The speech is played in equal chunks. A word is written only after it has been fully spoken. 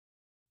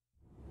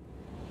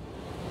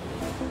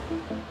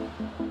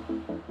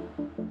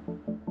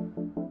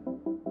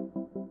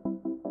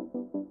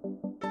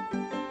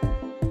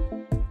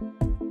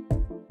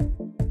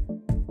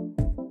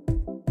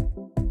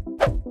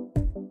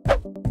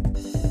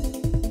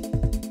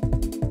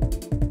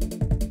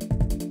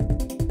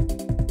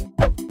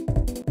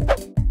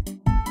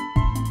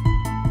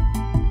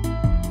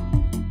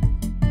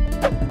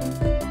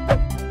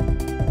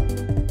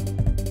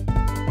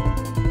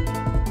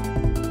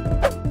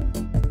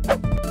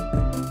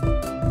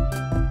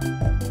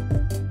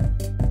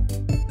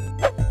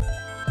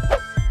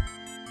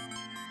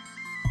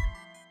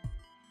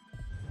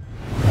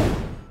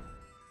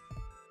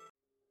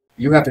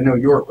you have to know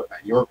your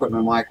equipment. Your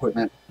equipment, my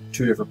equipment,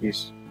 two different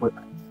pieces of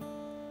equipment.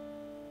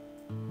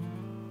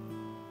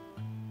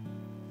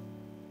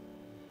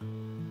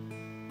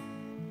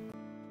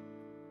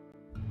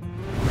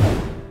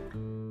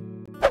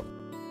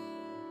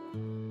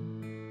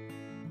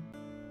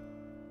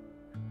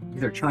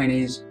 Either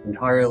Chinese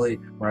entirely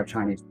or have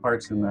Chinese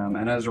parts in them,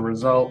 and as a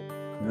result,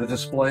 the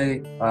display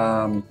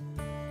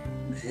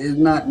is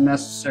not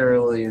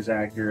necessarily as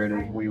accurate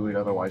as we would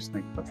otherwise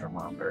think of a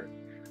thermometer.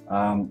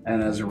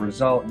 And as a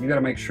result, you got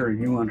to make sure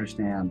you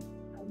understand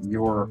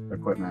your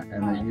equipment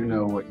and that you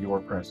know what your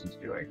press is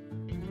doing.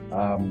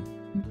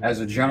 As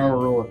a general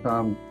rule of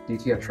thumb,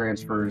 DTF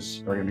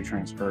transfers are going to be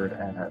transferred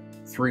at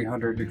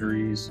 300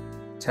 degrees,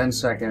 10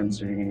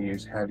 seconds, and you're going to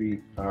use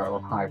heavy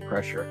or high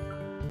pressure.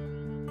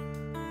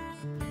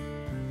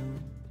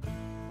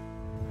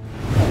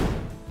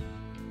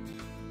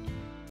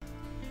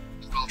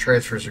 All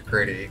transfers are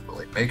created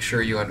equally. Make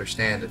sure you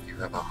understand if you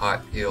have a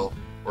hot peel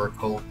or a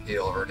cold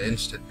peel or an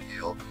instant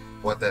peel,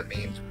 what that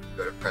means when you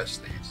go to press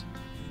these.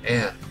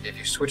 And if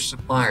you switch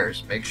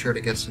suppliers, make sure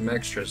to get some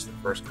extras the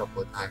first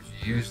couple of times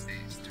you use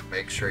these to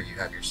make sure you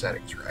have your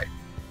settings right.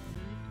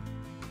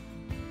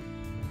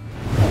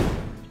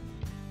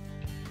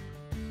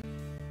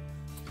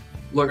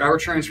 Look, our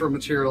transfer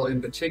material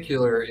in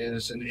particular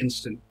is an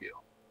instant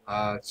peel.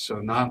 So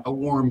not a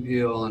warm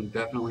peel and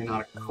definitely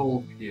not a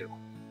cold peel.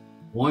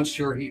 Once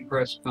your heat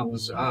press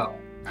comes up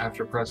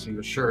after pressing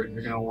the shirt,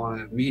 you're going to want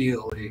to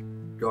immediately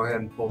go ahead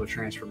and pull the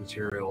transfer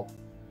material.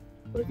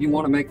 But if you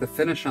want to make the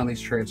finish on these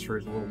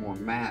transfers a little more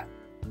matte,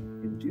 you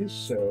can do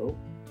so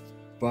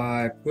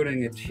by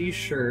putting a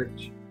t-shirt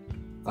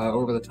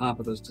over the top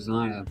of this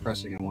design and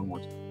pressing it one more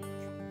time.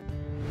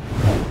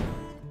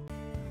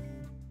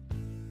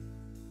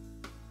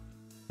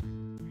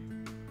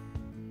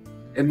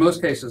 In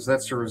most cases,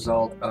 that's the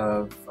result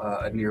of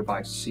a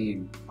nearby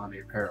seam on the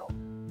apparel.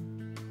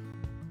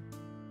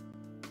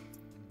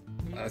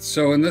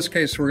 So in this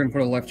case, we're going to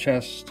put a left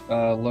chest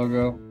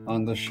logo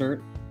on the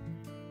shirt.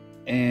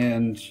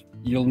 And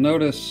you'll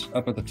notice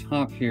up at the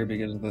top here,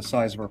 because of the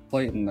size of our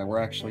platen, that we're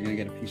actually going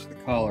to get a piece of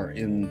the collar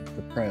in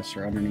the press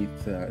or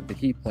underneath the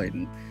heat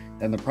platen.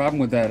 And the problem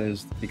with that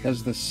is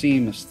because the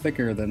seam is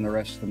thicker than the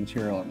rest of the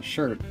material on the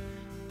shirt,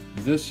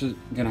 this is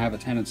going to have a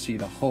tendency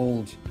to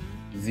hold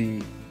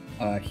the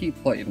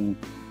heat platen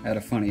at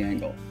a funny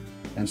angle.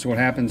 And so what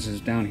happens is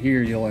down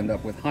here you'll end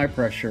up with high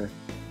pressure,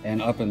 and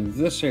up in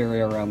this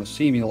area around the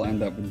seam you'll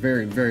end up with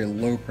very, very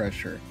low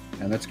pressure.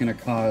 And that's going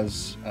to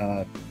cause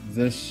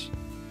this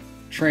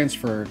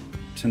transfer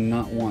to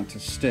not want to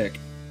stick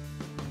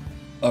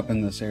up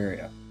in this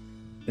area.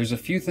 There's a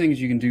few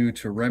things you can do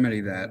to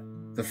remedy that.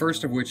 The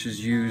first of which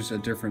is use a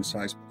different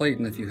size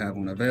platen if you have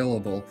one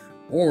available,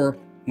 or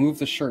move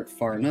the shirt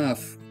far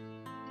enough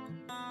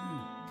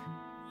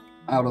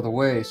out of the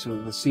way so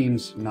that the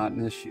seam's not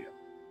an issue.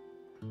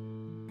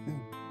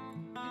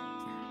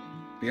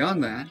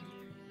 Beyond that,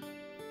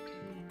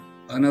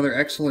 another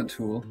excellent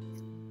tool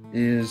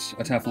is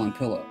a Teflon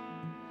pillow.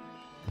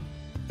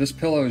 This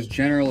pillow is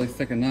generally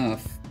thick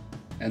enough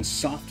and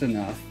soft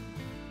enough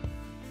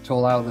to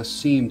allow the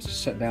seam to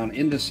set down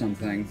into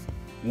something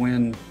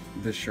when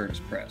this shirt is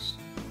pressed.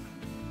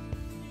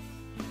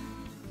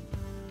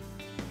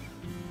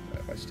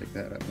 If I stick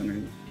that up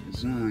underneath the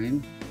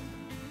design,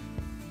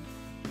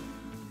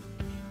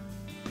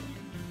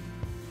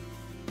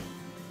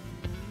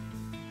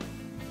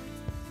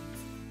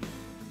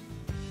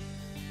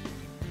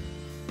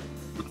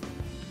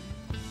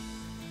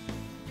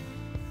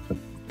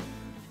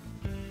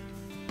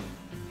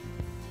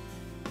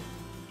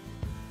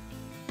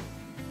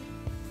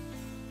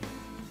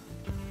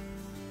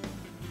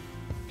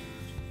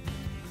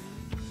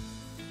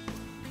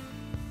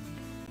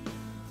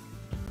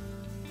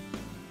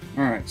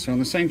 Alright, so in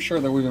the same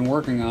shirt that we've been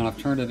working on, I've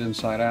turned it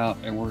inside out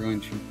and we're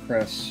going to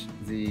press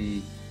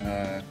the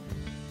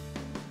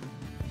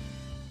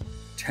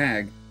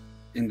tag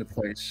into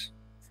place.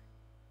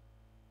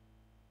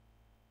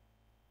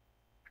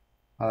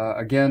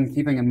 Again,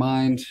 keeping in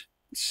mind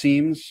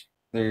seams,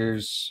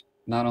 there's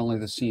not only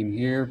the seam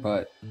here,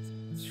 but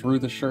through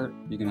the shirt.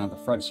 You can have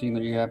the front seam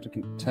that you have to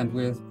contend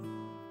with.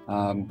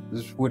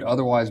 This would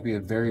otherwise be a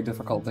very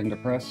difficult thing to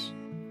press.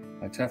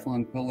 A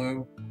Teflon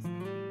pillow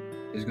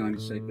is going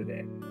to save the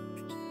day.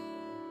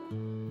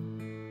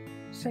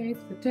 Save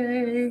the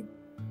day.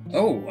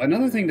 Oh,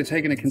 another thing to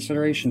take into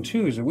consideration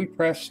too is that we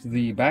pressed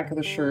the back of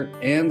the shirt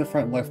and the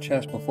front left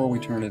chest before we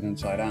turned it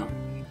inside out,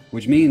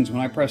 which means when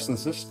I press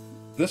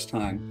this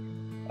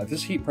time,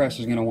 this heat press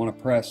is going to want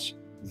to press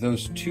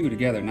those two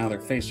together. Now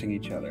they're facing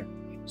each other.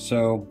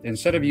 So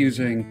instead of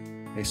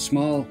using a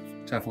small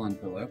Teflon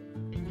pillow,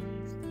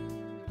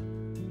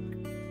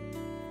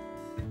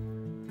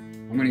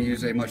 I'm going to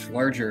use a much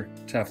larger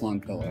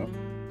Teflon pillow,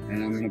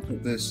 and I'm going to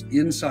put this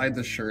inside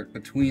the shirt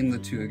between the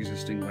two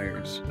existing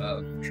layers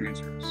of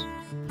transfers.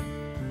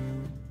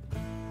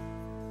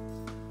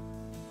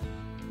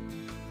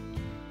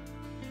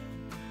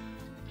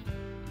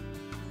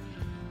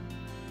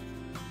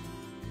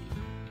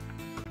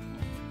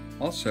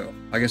 Also,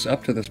 I guess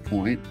up to this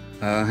point,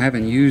 I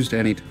haven't used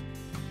any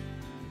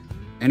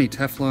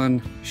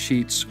Teflon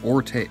sheets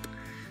or tape.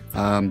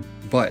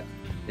 But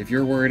if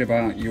you're worried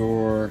about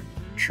your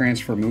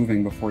transfer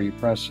moving before you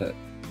press it,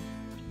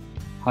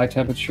 high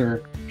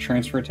temperature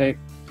transfer tape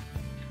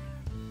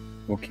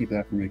will keep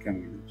that from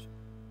becoming loose.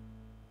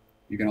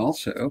 You can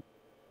also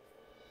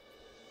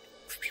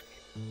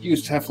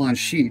use Teflon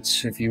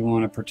sheets if you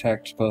want to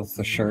protect both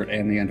the shirt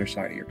and the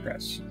underside of your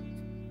press.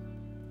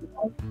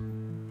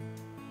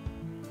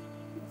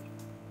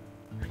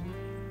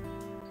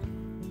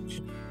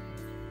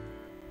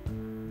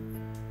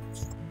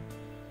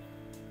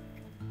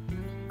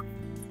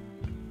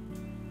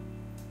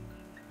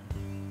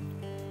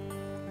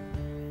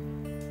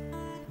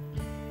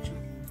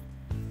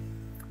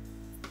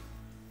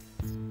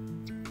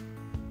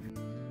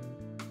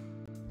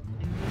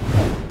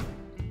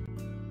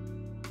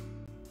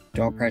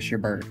 Don't press your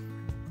bird.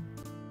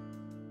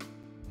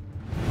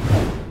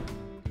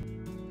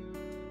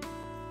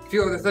 A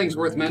few other things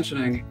worth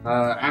mentioning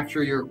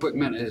after your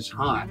equipment is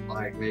hot,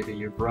 like maybe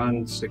you've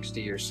run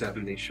 60 or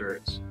 70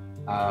 shirts,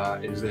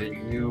 is that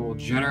you will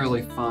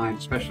generally find,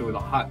 especially with a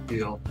hot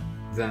feel,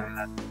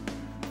 that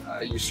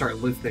you start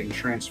lifting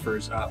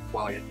transfers up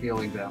while you're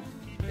peeling them.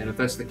 And if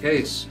that's the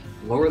case,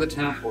 lower the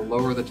temp or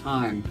lower the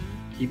time,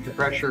 keep the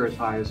pressure as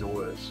high as it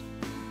was.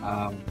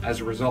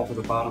 As a result of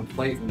the bottom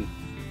platen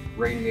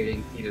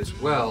radiating heat as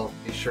well,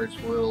 these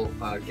shirts will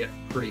get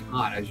pretty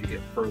hot as you get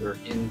further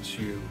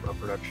into a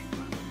production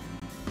line.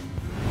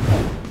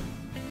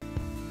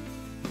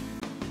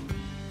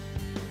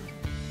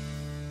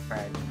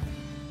 Right.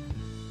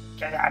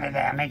 Get out of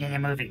there, I'm making a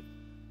movie.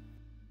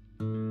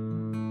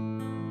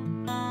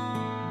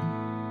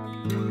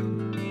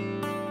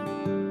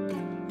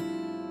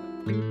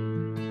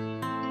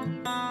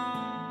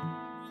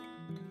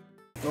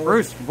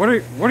 Bruce, what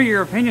are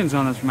your opinions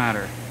on this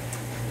matter?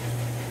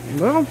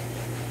 Well,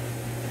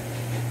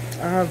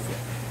 I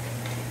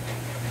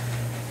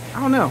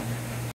don't know.